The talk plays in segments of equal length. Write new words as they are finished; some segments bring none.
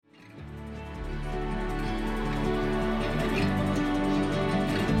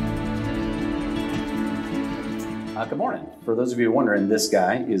Good morning. For those of you wondering, this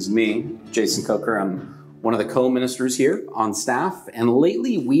guy is me, Jason Coker. I'm one of the co-ministers here on staff, and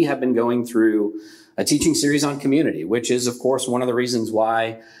lately we have been going through a teaching series on community, which is, of course, one of the reasons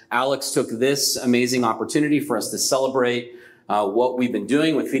why Alex took this amazing opportunity for us to celebrate what we've been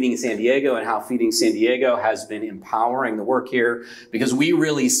doing with Feeding San Diego and how Feeding San Diego has been empowering the work here, because we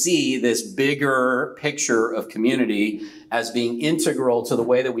really see this bigger picture of community as being integral to the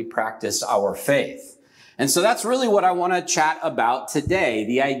way that we practice our faith. And so that's really what I want to chat about today,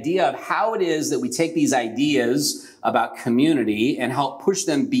 the idea of how it is that we take these ideas about community and help push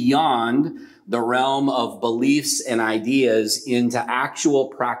them beyond the realm of beliefs and ideas into actual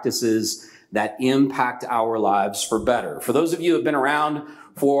practices that impact our lives for better. For those of you who have been around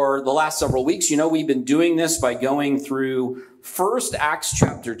for the last several weeks, you know we've been doing this by going through first Acts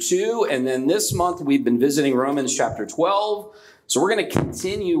chapter 2, and then this month we've been visiting Romans chapter 12. So we're going to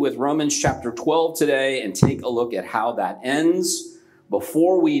continue with Romans chapter 12 today and take a look at how that ends.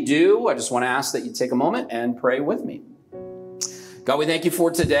 Before we do, I just want to ask that you take a moment and pray with me. God, we thank you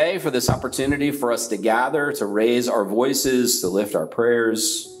for today, for this opportunity for us to gather, to raise our voices, to lift our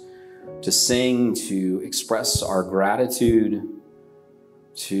prayers, to sing, to express our gratitude,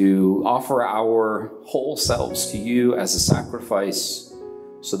 to offer our whole selves to you as a sacrifice,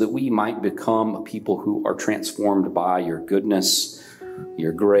 so that we might become a people who are transformed by your goodness,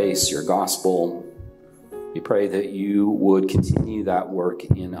 your grace, your gospel. We pray that you would continue that work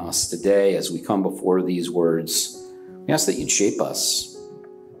in us today as we come before these words. We ask that you'd shape us,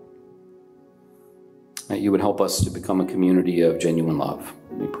 that you would help us to become a community of genuine love.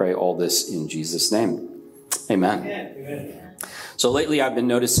 We pray all this in Jesus' name. Amen. Amen. So lately I've been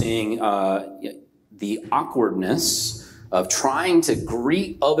noticing the awkwardness of trying to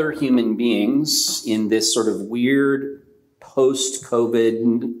greet other human beings in this sort of weird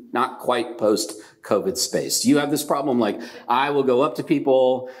post-COVID, not quite post-COVID space. Do you have this problem? Like, I will go up to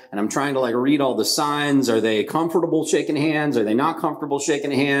people and I'm trying to read all the signs. Are they comfortable shaking hands? Are they not comfortable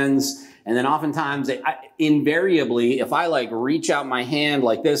shaking hands? And then oftentimes, invariably, if I reach out my hand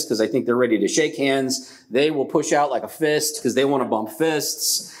like this because I think they're ready to shake hands, they will push out like a fist because they want to bump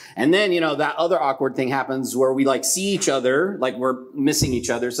fists. And then, that other awkward thing happens where we see each other, like we're missing each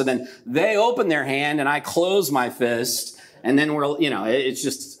other. So then they open their hand and I close my fist. And then it's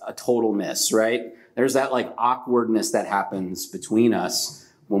just a total miss, right? There's that awkwardness that happens between us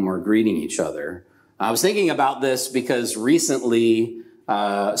when we're greeting each other. I was thinking about this because recently,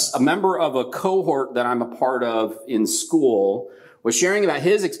 a member of a cohort that I'm a part of in school was sharing about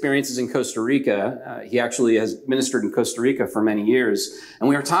his experiences in Costa Rica. He actually has ministered in Costa Rica for many years. And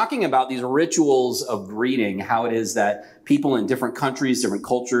we were talking about these rituals of greeting, how it is that people in different countries, different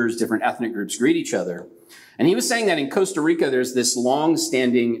cultures, different ethnic groups greet each other. And he was saying that in Costa Rica, there's this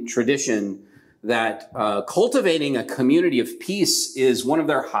long-standing tradition that cultivating a community of peace is one of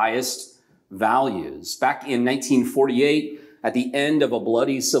their highest values. Back in 1948, at the end of a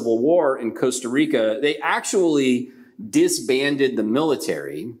bloody civil war in Costa Rica, they actually disbanded the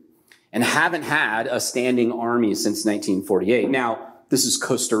military and haven't had a standing army since 1948. Now, this is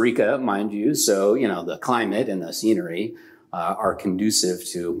Costa Rica, mind you, so, the climate and the scenery are conducive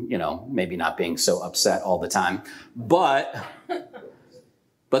to, maybe not being so upset all the time. But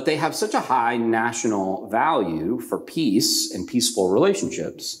they have such a high national value for peace and peaceful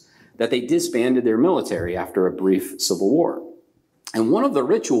relationships that they disbanded their military after a brief civil war. And one of the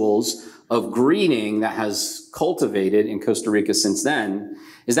rituals of greeting that has cultivated in Costa Rica since then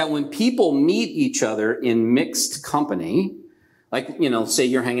is that when people meet each other in mixed company, say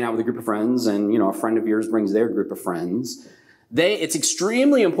you're hanging out with a group of friends and, a friend of yours brings their group of friends, it's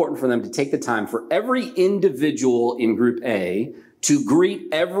extremely important for them to take the time for every individual in group A to greet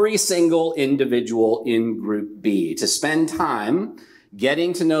every single individual in group B, to spend time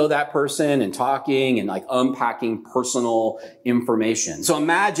getting to know that person and talking and unpacking personal information. So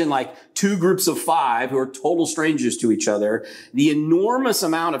imagine two groups of 5 who are total strangers to each other, the enormous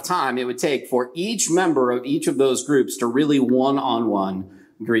amount of time it would take for each member of each of those groups to really one-on-one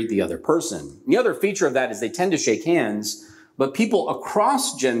greet the other person. The other feature of that is they tend to shake hands, but people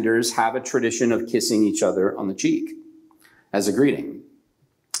across genders have a tradition of kissing each other on the cheek as a greeting.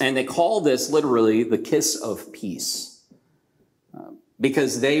 And they call this literally the kiss of peace.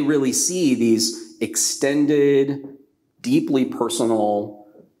 Because they really see these extended, deeply personal,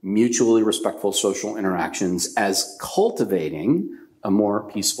 mutually respectful social interactions as cultivating a more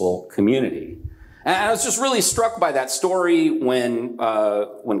peaceful community. And I was just really struck by that story when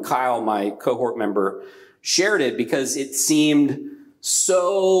Kyle, my cohort member, shared it, because it seemed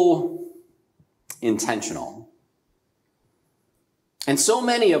so intentional. And so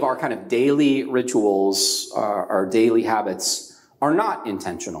many of our kind of daily rituals, our daily habits, are not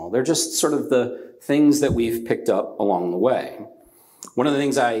intentional. They're just sort of the things that we've picked up along the way. One of the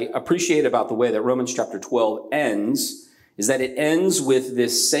things I appreciate about the way that Romans chapter 12 ends is that it ends with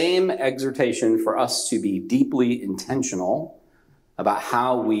this same exhortation for us to be deeply intentional about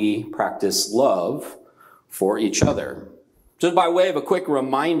how we practice love for each other. Just by way of a quick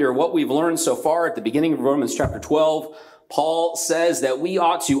reminder, what we've learned so far at the beginning of Romans chapter 12, Paul says that we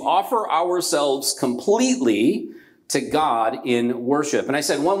ought to offer ourselves completely to God in worship. And I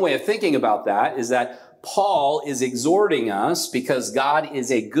said one way of thinking about that is that Paul is exhorting us, because God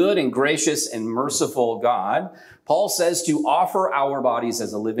is a good and gracious and merciful God. Paul says to offer our bodies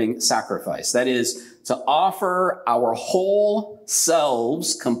as a living sacrifice. That is, to offer our whole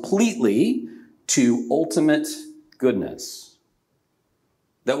selves completely to ultimate goodness.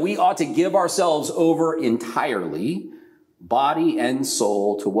 That we ought to give ourselves over entirely, body and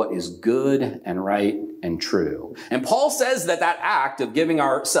soul, to what is good and right and true. And Paul says that that act of giving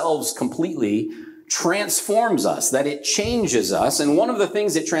ourselves completely transforms us, that it changes us. And one of the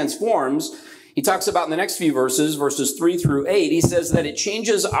things it transforms, he talks about in the next few verses, verses 3 through 8, he says that it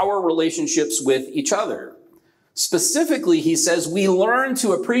changes our relationships with each other. Specifically, he says we learn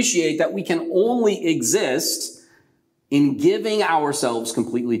to appreciate that we can only exist in giving ourselves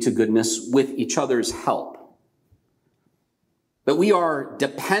completely to goodness with each other's help. That we are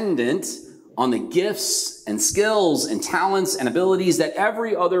dependent on the gifts and skills and talents and abilities that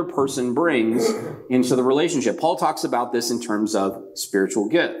every other person brings into the relationship. Paul talks about this in terms of spiritual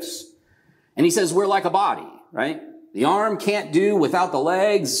gifts. And he says we're like a body, right? The arm can't do without the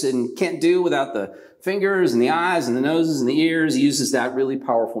legs and can't do without the fingers and the eyes and the noses and the ears. He uses that really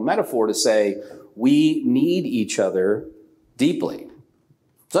powerful metaphor to say we need each other deeply.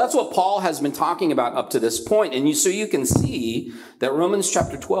 So that's what Paul has been talking about up to this point. And so you can see that Romans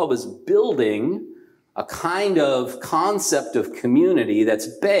chapter 12 is building a kind of concept of community that's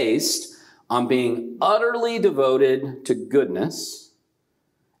based on being utterly devoted to goodness.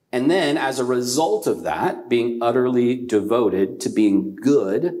 And then as a result of that, being utterly devoted to being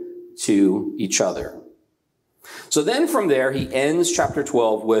good to each other. So then from there, he ends chapter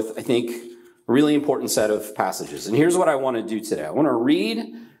 12 with, I think, a really important set of passages. And here's what I want to do today. I want to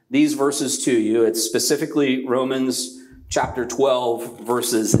read these verses to you. It's specifically Romans chapter 12,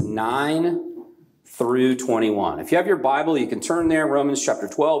 verses 9 through 21. If you have your Bible, you can turn there, Romans chapter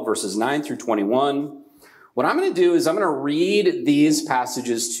 12, verses 9 through 21. What I'm going to do is I'm going to read these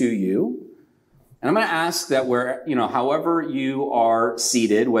passages to you. And I'm going to ask that however you are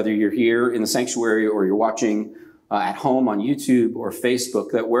seated, whether you're here in the sanctuary or you're watching at home on YouTube or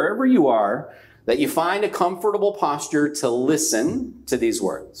Facebook, that wherever you are, that you find a comfortable posture to listen to these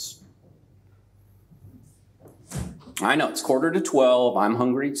words. I know it's 11:45. I'm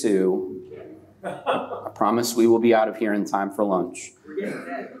hungry too. I promise we will be out of here in time for lunch.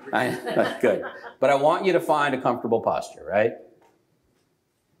 Good. But I want you to find a comfortable posture, right?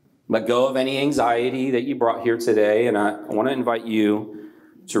 Let go of any anxiety that you brought here today. And I want to invite you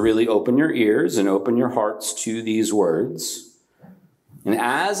to really open your ears and open your hearts to these words. And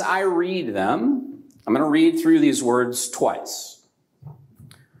as I read them, I'm going to read through these words twice.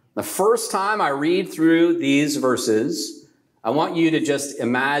 The first time I read through these verses, I want you to just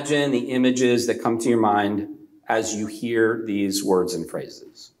imagine the images that come to your mind as you hear these words and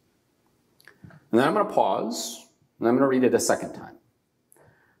phrases. And then I'm going to pause, and I'm going to read it a second time.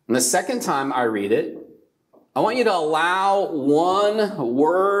 And the second time I read it, I want you to allow one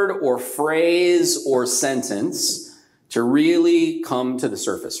word or phrase or sentence to really come to the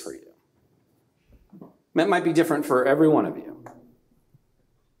surface for you. That might be different for every one of you.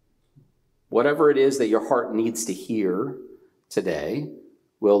 Whatever it is that your heart needs to hear today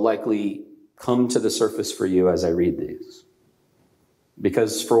will likely come to the surface for you as I read these.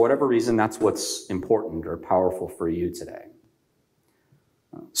 Because for whatever reason, that's what's important or powerful for you today.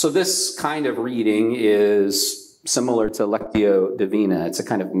 So this kind of reading is similar to Lectio Divina. It's a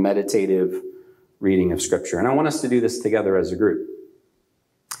kind of meditative reading of Scripture. And I want us to do this together as a group.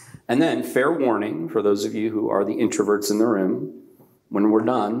 And then, fair warning for those of you who are the introverts in the room, when we're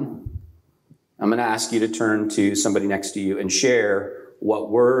done, I'm going to ask you to turn to somebody next to you and share what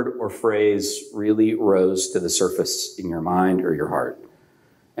word or phrase really rose to the surface in your mind or your heart,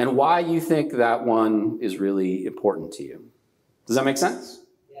 and why you think that one is really important to you. Does that make sense?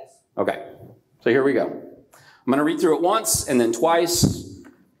 Yes. Okay, so here we go. I'm going to read through it once and then twice.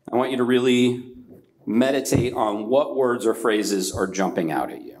 I want you to really meditate on what words or phrases are jumping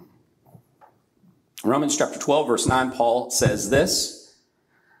out at you. Romans chapter 12, verse 9, Paul says this: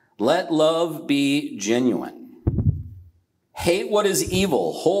 "Let love be genuine. Hate what is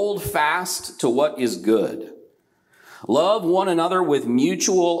evil. Hold fast to what is good. Love one another with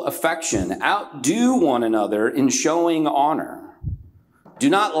mutual affection. Outdo one another in showing honor. Do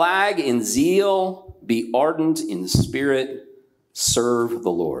not lag in zeal. Be ardent in spirit. Serve the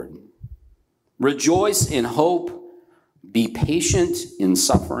Lord. Rejoice in hope. Be patient in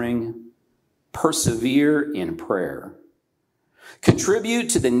suffering. Persevere in prayer. Contribute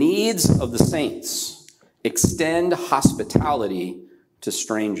to the needs of the saints. Extend hospitality to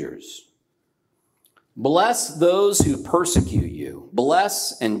strangers. Bless those who persecute you.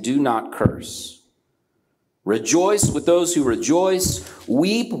 Bless and do not curse. Rejoice with those who rejoice.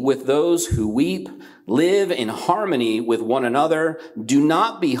 Weep with those who weep. Live in harmony with one another. Do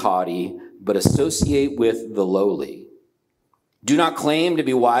not be haughty, but associate with the lowly. Do not claim to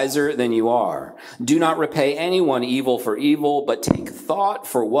be wiser than you are. Do not repay anyone evil for evil, but take thought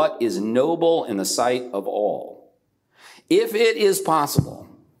for what is noble in the sight of all. If it is possible,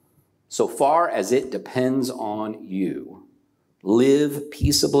 so far as it depends on you, live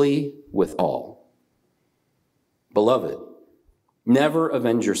peaceably with all. Beloved, never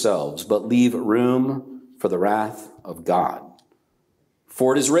avenge yourselves, but leave room for the wrath of God.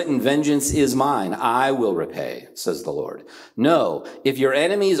 For it is written, vengeance is mine, I will repay, says the Lord. No, if your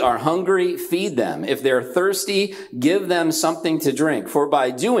enemies are hungry, feed them. If they're thirsty, give them something to drink. For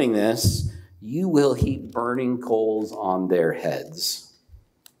by doing this, you will heap burning coals on their heads.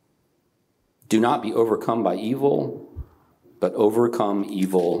 Do not be overcome by evil, but overcome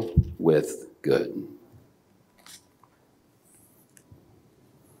evil with good.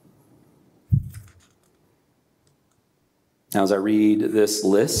 Now, as I read this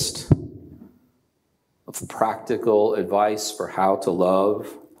list of practical advice for how to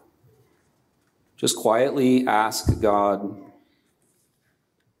love, just quietly ask God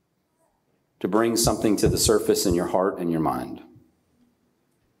to bring something to the surface in your heart and your mind.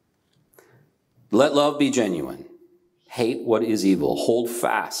 Let love be genuine. Hate what is evil. Hold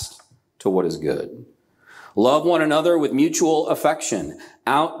fast to what is good. Love one another with mutual affection.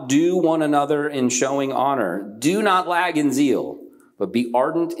 Outdo one another in showing honor. Do not lag in zeal, but be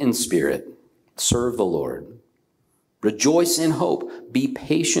ardent in spirit. Serve the Lord. Rejoice in hope. Be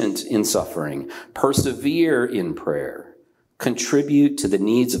patient in suffering. Persevere in prayer. Contribute to the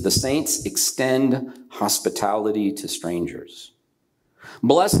needs of the saints. Extend hospitality to strangers.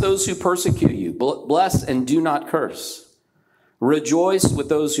 Bless those who persecute you. Bless and do not curse. Rejoice with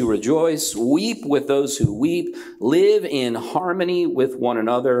those who rejoice. Weep with those who weep. Live in harmony with one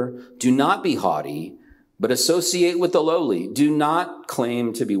another. Do not be haughty, but associate with the lowly. Do not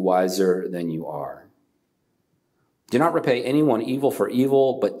claim to be wiser than you are. Do not repay anyone evil for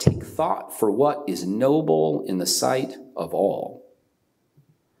evil, but take thought for what is noble in the sight of all.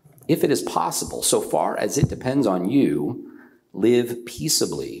 If it is possible, so far as it depends on you, live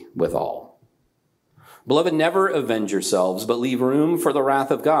peaceably with all. Beloved, never avenge yourselves, but leave room for the wrath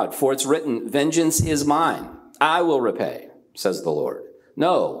of God. For it's written, vengeance is mine. I will repay, says the Lord.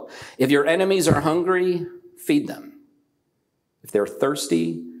 No, if your enemies are hungry, feed them. If they're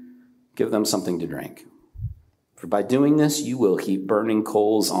thirsty, give them something to drink. For by doing this, you will heap burning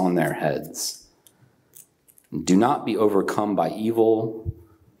coals on their heads. Do not be overcome by evil,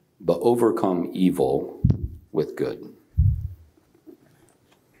 but overcome evil with good.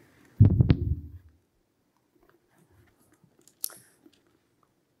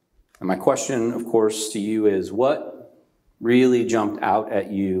 And my question, of course, to you is, what really jumped out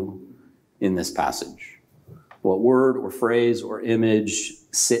at you in this passage? What word or phrase or image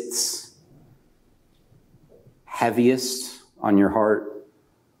sits heaviest on your heart?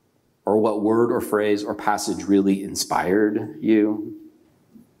 Or what word or phrase or passage really inspired you?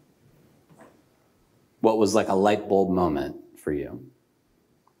 What was like a light bulb moment for you?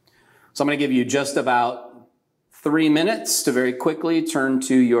 So I'm going to give you just about 3 minutes to very quickly turn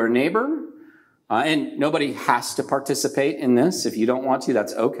to your neighbor. And nobody has to participate in this. If you don't want to,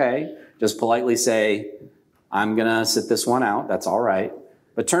 that's okay. Just politely say, I'm going to sit this one out. That's all right.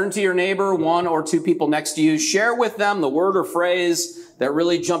 But turn to your neighbor, one or two people next to you. Share with them the word or phrase that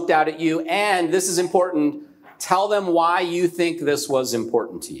really jumped out at you. And this is important. Tell them why you think this was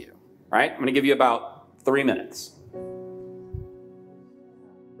important to you. Right? I'm going to give you about 3 minutes.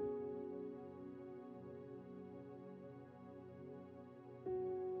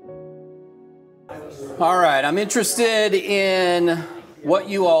 All right, I'm interested in what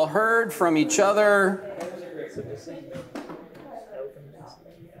you all heard from each other.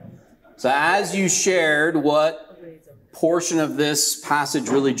 So as you shared, what portion of this passage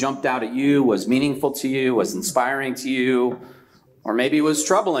really jumped out at you, was meaningful to you, was inspiring to you, or maybe was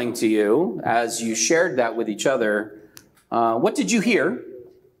troubling to you as you shared that with each other? What did you hear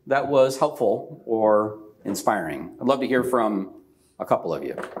that was helpful or inspiring? I'd love to hear from a couple of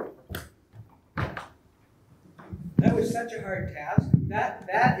you. That was such a hard task.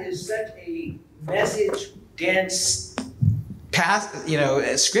 That is such a message-dense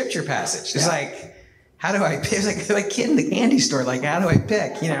scripture passage. It's like, how do I pick? It's like a kid in the candy store. Like, how do I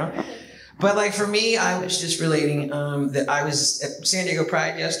pick? But like for me, I was just relating that I was at San Diego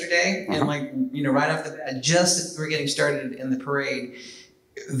Pride yesterday, and right off the bat, just as we were getting started in the parade,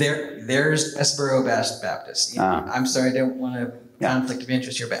 there's Westboro Baptist. I'm sorry, I don't want to conflict of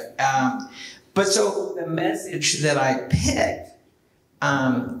interest here, but so the message that I picked,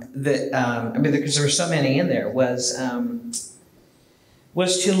 because there were so many in there, was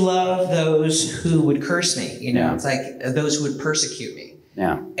to love those who would curse me. It's like those who would persecute me.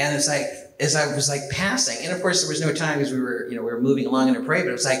 Yeah. And it's like, as I was like passing, and of course there was no time because we were moving along in a parade, but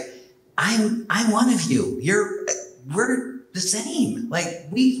it was like, I'm one of you. We're the same. Like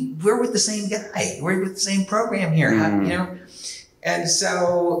we're with the same guy. We're with the same program here. And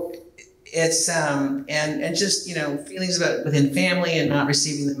so it's and just feelings about within family and not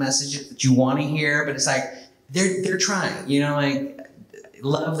receiving the messages that you want to hear, but it's like they're trying. Like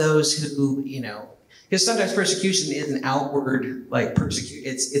love those who because sometimes persecution is an outward persecute.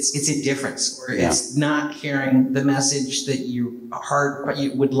 It's indifference, or it's not hearing the message that you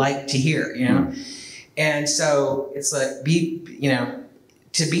would like to hear. And so it's like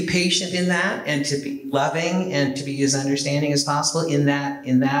to be patient in that, and to be loving, and to be as understanding as possible in that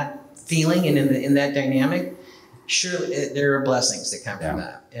feeling and in that dynamic. Surely there are blessings that come from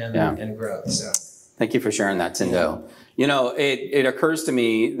that and growth. So thank you for sharing that, Tindo. It occurs to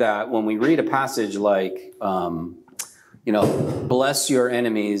me that when we read a passage like, bless your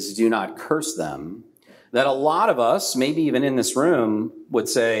enemies, do not curse them, that a lot of us, maybe even in this room, would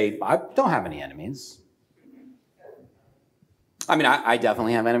say, I don't have any enemies. I mean, I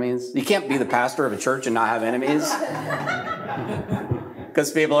definitely have enemies. You can't be the pastor of a church and not have enemies.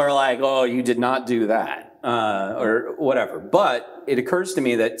 Because people are like, oh, you did not do that, or whatever. But it occurs to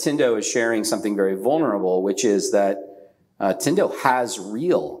me that Tindo is sharing something very vulnerable, which is that Tindo has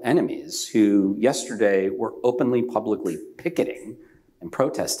real enemies who yesterday were openly, publicly picketing and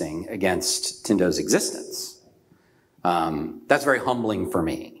protesting against Tindo's existence. That's very humbling for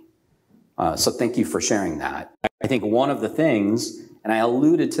me. So thank you for sharing that. I think one of the things, and I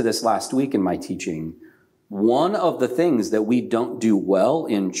alluded to this last week in my teaching, one of the things that we don't do well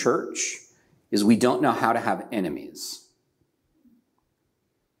in church is we don't know how to have enemies.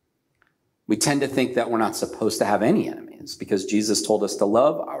 We tend to think that we're not supposed to have any enemies because Jesus told us to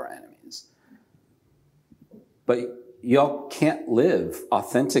love our enemies. But y'all can't live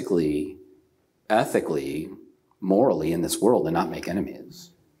authentically, ethically, morally in this world and not make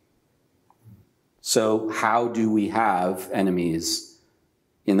enemies. So how do we have enemies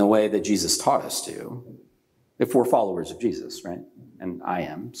in the way that Jesus taught us to, if we're followers of Jesus, right? And I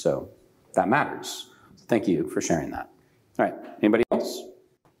am, so that matters. Thank you for sharing that. All right, anybody else?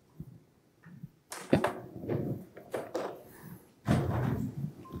 Yeah.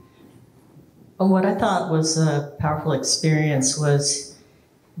 What I thought was a powerful experience was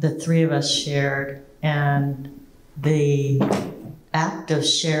the three of us shared, and the act of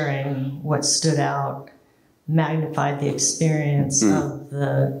sharing what stood out magnified the experience of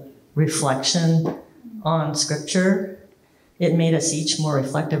the reflection on Scripture. It made us each more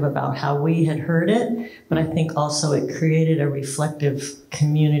reflective about how we had heard it, but I think also it created a reflective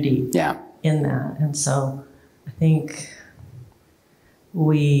community in that. And so I think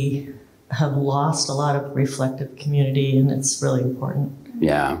we have lost a lot of reflective community, and it's really important.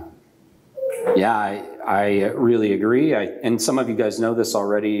 Yeah, I really agree. And some of you guys know this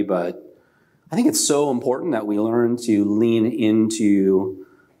already, but I think it's so important that we learn to lean into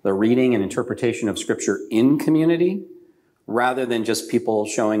the reading and interpretation of Scripture in community, rather than just people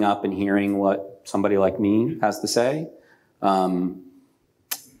showing up and hearing what somebody like me has to say.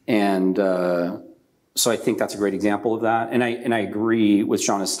 So I think that's a great example of that. And I agree with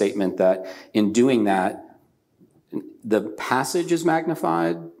Shauna's statement that in doing that, the passage is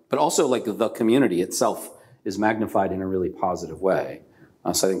magnified, but also like the community itself is magnified in a really positive way.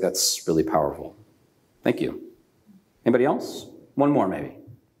 So I think that's really powerful. Thank you. Anybody else? One more maybe.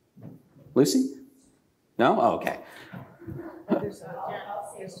 Lucy? No? Oh, okay.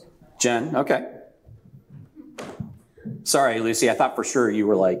 Jen, okay. Sorry, Lucy, I thought for sure you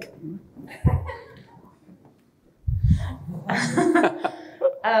were like...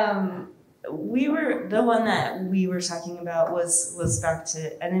 The one that we were talking about was back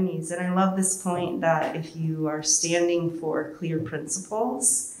to enemies. And I love this point that if you are standing for clear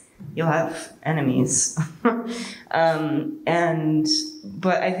principles, you'll have enemies. But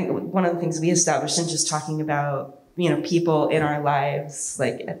I think one of the things we established in just talking about, people in our lives,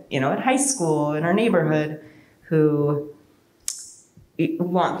 like, at high school, in our neighborhood, who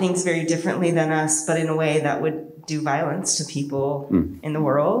want things very differently than us, but in a way that would do violence to people in the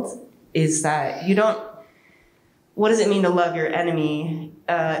world, is that what does it mean to love your enemy?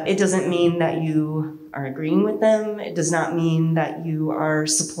 It doesn't mean that you are agreeing with them. It does not mean that you are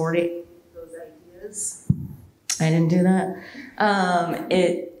supporting those ideas. I didn't do that.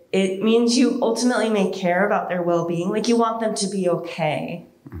 It means you ultimately may care about their well-being. Like, you want them to be okay,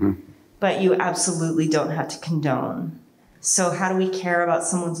 but you absolutely don't have to condone. So how do we care about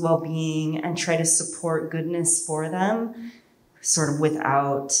someone's well-being and try to support goodness for them, sort of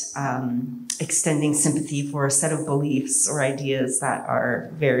without extending sympathy for a set of beliefs or ideas that are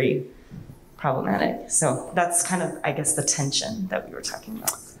very problematic? So that's kind of, I guess, the tension that we were talking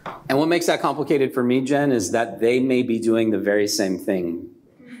about. And what makes that complicated for me, Jen, is that they may be doing the very same thing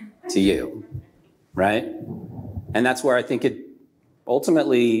to you, right? And that's where I think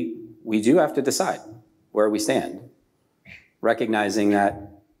ultimately, we do have to decide where we stand, recognizing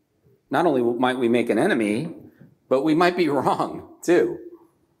that not only might we make an enemy, but we might be wrong too.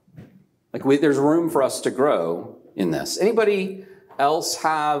 Like, there's room for us to grow in this. Anybody else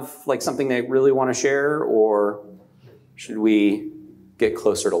have like something they really want to share, or should we get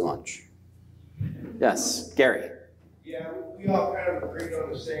closer to lunch? Yes, Gary. Yeah, we all kind of agreed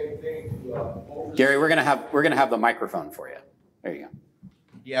on the same thing. Gary, we're gonna have the microphone for you. There you go.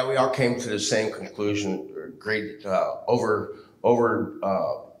 Yeah, we all came to the same conclusion. Agreed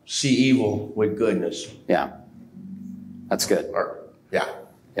see evil with goodness. Yeah, that's good.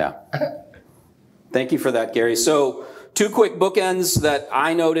 Yeah. Thank you for that, Gary. So, two quick bookends that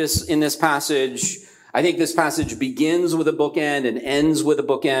I notice in this passage. I think this passage begins with a bookend and ends with a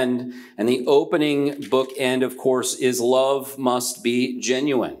bookend. And the opening bookend, of course, is love must be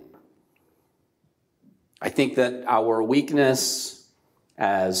genuine. I think that our weakness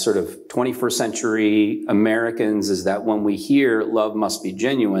as sort of 21st century Americans is that when we hear love must be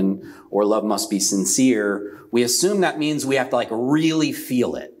genuine or love must be sincere, we assume that means we have to like really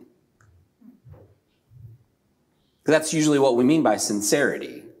feel it. That's usually what we mean by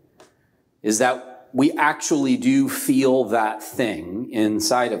sincerity, is that we actually do feel that thing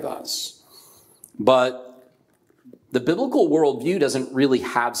inside of us. But the biblical worldview doesn't really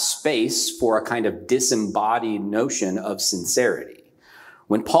have space for a kind of disembodied notion of sincerity.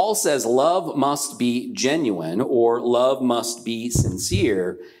 When Paul says love must be genuine or love must be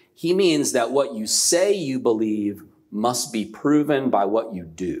sincere, he means that what you say you believe must be proven by what you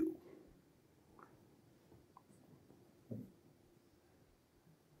do.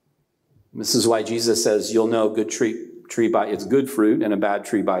 This is why Jesus says you'll know a good tree by its good fruit and a bad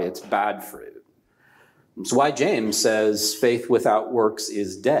tree by its bad fruit. It's why James says faith without works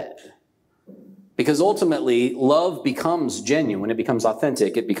is dead. Because ultimately, love becomes genuine, it becomes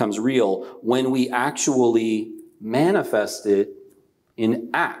authentic, it becomes real when we actually manifest it in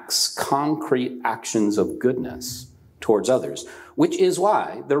acts, concrete actions of goodness towards others. Which is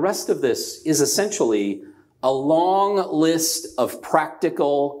why the rest of this is essentially a long list of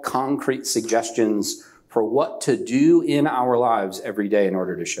practical, concrete suggestions for what to do in our lives every day in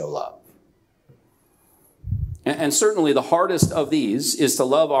order to show love. And certainly the hardest of these is to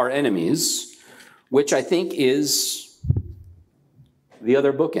love our enemies, which I think is the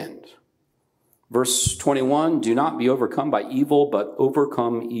other bookend. Verse 21, do not be overcome by evil, but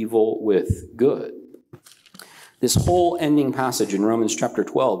overcome evil with good. This whole ending passage in Romans chapter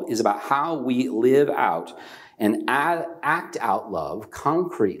 12 is about how we live out and act out love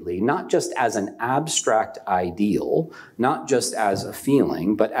concretely, not just as an abstract ideal, not just as a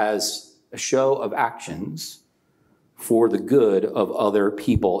feeling, but as a show of actions for the good of other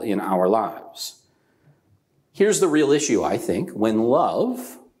people in our lives. Here's the real issue, I think. When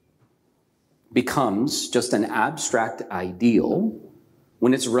love becomes just an abstract ideal,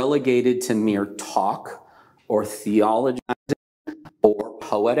 when it's relegated to mere talk or theologizing or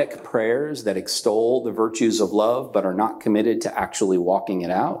poetic prayers that extol the virtues of love but are not committed to actually walking it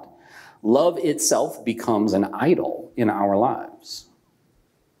out, love itself becomes an idol in our lives.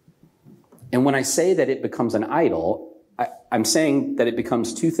 And when I say that it becomes an idol, I'm saying that it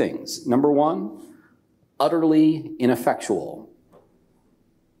becomes two things. Number one, utterly ineffectual.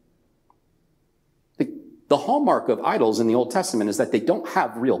 The hallmark of idols in the Old Testament is that they don't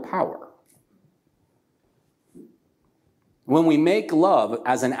have real power. When we make love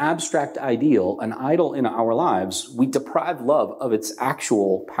as an abstract ideal, an idol in our lives, we deprive love of its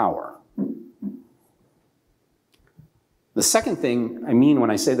actual power. The second thing I mean when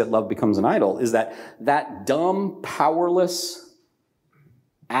I say that love becomes an idol is that that dumb, powerless,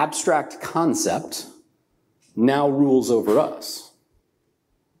 abstract concept now rules over us.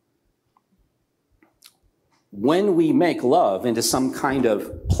 When we make love into some kind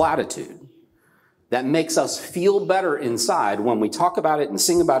of platitude that makes us feel better inside, when we talk about it and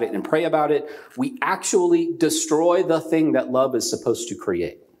sing about it and pray about it, we actually destroy the thing that love is supposed to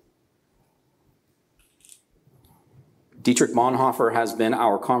create. Dietrich Bonhoeffer has been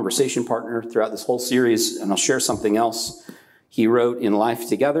our conversation partner throughout this whole series, and I'll share something else he wrote in Life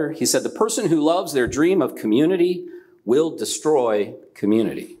Together. He said, the person who loves their dream of community will destroy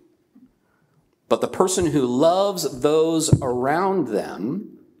community. But the person who loves those around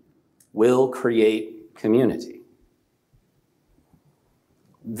them will create community.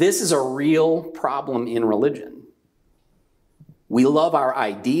 This is a real problem in religion. We love our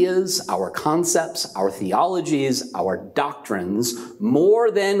ideas, our concepts, our theologies, our doctrines more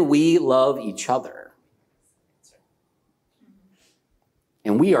than we love each other.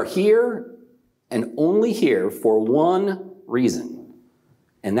 And we are here and only here for one reason,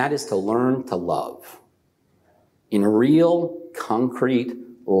 and that is to learn to love in real, concrete,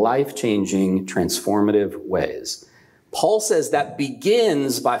 life-changing, transformative ways. Paul says that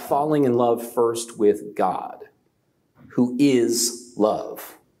begins by falling in love first with God, who is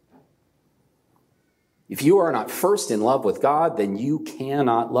love. If you are not first in love with God, then you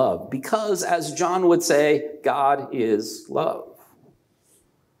cannot love, because, as John would say, God is love.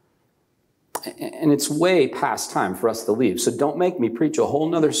 And it's way past time for us to leave, so don't make me preach a whole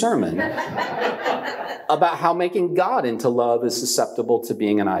nother sermon about how making God into love is susceptible to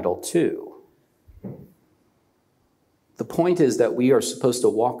being an idol too. The point is that we are supposed to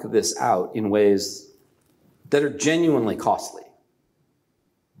walk this out in ways that are genuinely costly.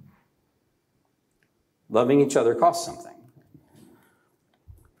 Loving each other costs something.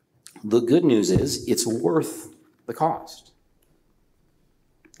 The good news is it's worth the cost.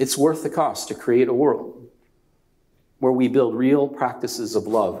 It's worth the cost to create a world where we build real practices of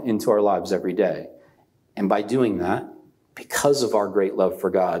love into our lives every day. And by doing that, because of our great love for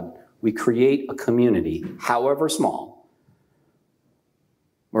God, we create a community, however small,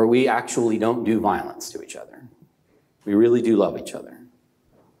 where we actually don't do violence to each other. We really do love each other.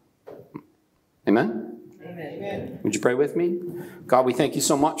 Amen? Amen. Would you pray with me? God, we thank you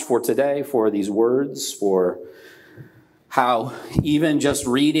so much for today, for these words, for how even just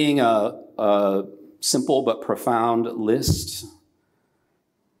reading a simple but profound list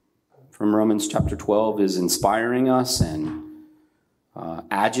from Romans chapter 12 is inspiring us and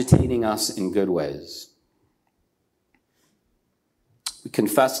agitating us in good ways. We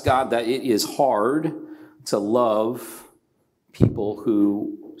confess, God, that it is hard to love people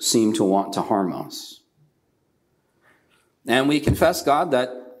who seem to want to harm us. And we confess, God, that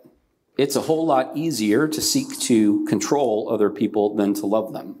it's a whole lot easier to seek to control other people than to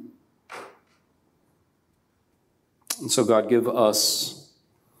love them. And so, God, give us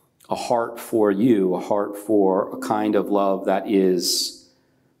a heart for you, a heart for a kind of love that is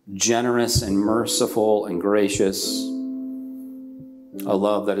generous and merciful and gracious, a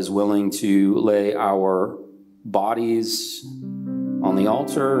love that is willing to lay our bodies on the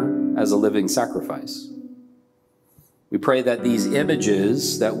altar as a living sacrifice. We pray that these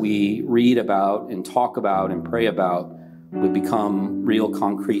images that we read about and talk about and pray about would become real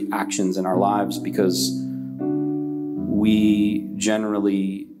concrete actions in our lives, because we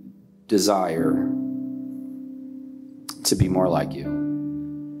generally desire to be more like you.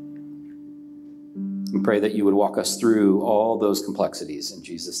 We pray that you would walk us through all those complexities in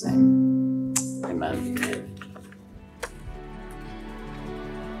Jesus' name. Amen.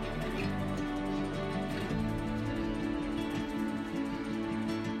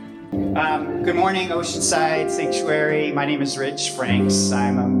 Good morning, Oceanside Sanctuary. My name is Rich Franks.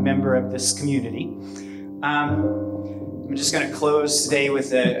 I'm a member of this community. I'm just going to close today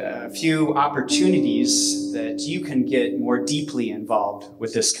with a few opportunities that you can get more deeply involved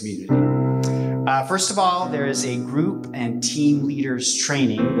with this community. First of all, there is a group and team leaders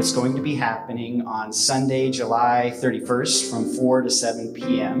training that's going to be happening on Sunday, July 31st from 4 to 7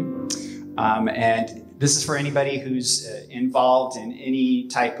 p.m. And this is for anybody who's involved in any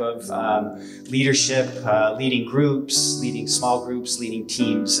type of leadership, leading groups, leading small groups, leading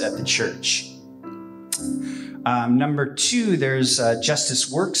teams at the church. Number 2, there's a Justice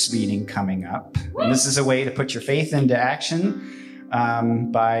Works meeting coming up. And this is a way to put your faith into action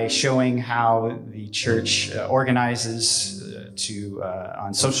by showing how the church organizes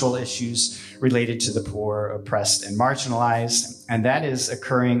on social issues related to the poor, oppressed, and marginalized. And that is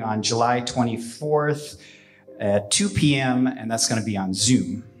occurring on July 24th at 2 p.m., and that's going to be on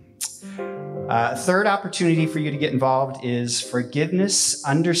Zoom. Third opportunity for you to get involved is Forgiveness,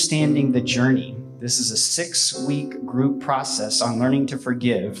 Understanding the Journey. This is a 6-week group process on learning to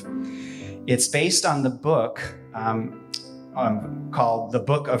forgive. It's based on the book called The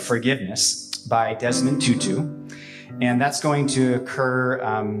Book of Forgiveness by Desmond Tutu. And that's going to occur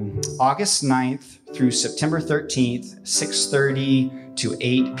August 9th through September 13th, 6:30 to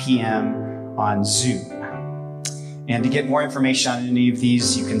 8 p.m. on Zoom. And to get more information on any of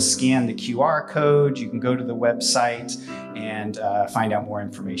these, you can scan the QR code, you can go to the website and find out more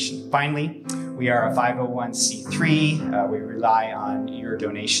information. Finally, we are a 501c3. We rely on your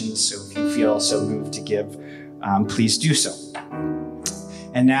donations, so if you feel so moved to give, please do so.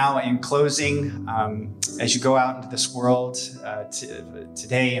 And now in closing, as you go out into this world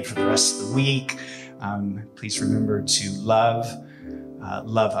today and for the rest of the week, please remember to love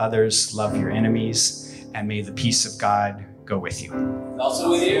others, love your enemies, and may the peace of God go with you.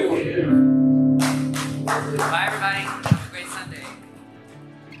 Also with you. Bye.